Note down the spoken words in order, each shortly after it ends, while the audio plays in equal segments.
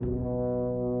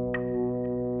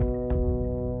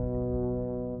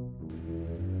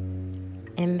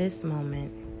In this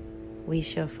moment, we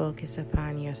shall focus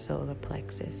upon your solar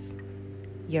plexus,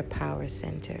 your power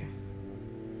center.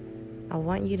 I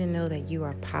want you to know that you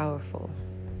are powerful,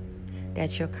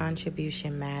 that your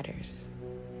contribution matters,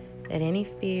 that any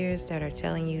fears that are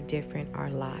telling you different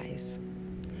are lies.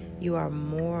 You are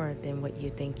more than what you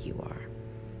think you are.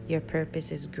 Your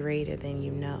purpose is greater than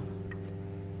you know.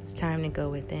 It's time to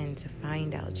go within to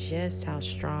find out just how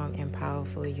strong and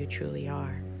powerful you truly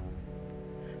are.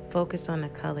 Focus on the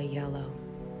color yellow.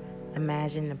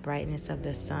 Imagine the brightness of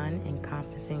the sun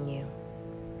encompassing you.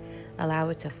 Allow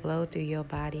it to flow through your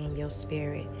body and your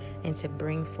spirit and to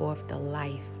bring forth the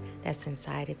life that's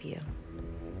inside of you.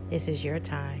 This is your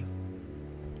time,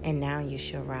 and now you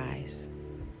shall rise,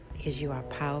 because you are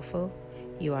powerful,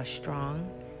 you are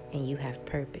strong, and you have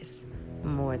purpose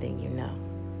more than you know.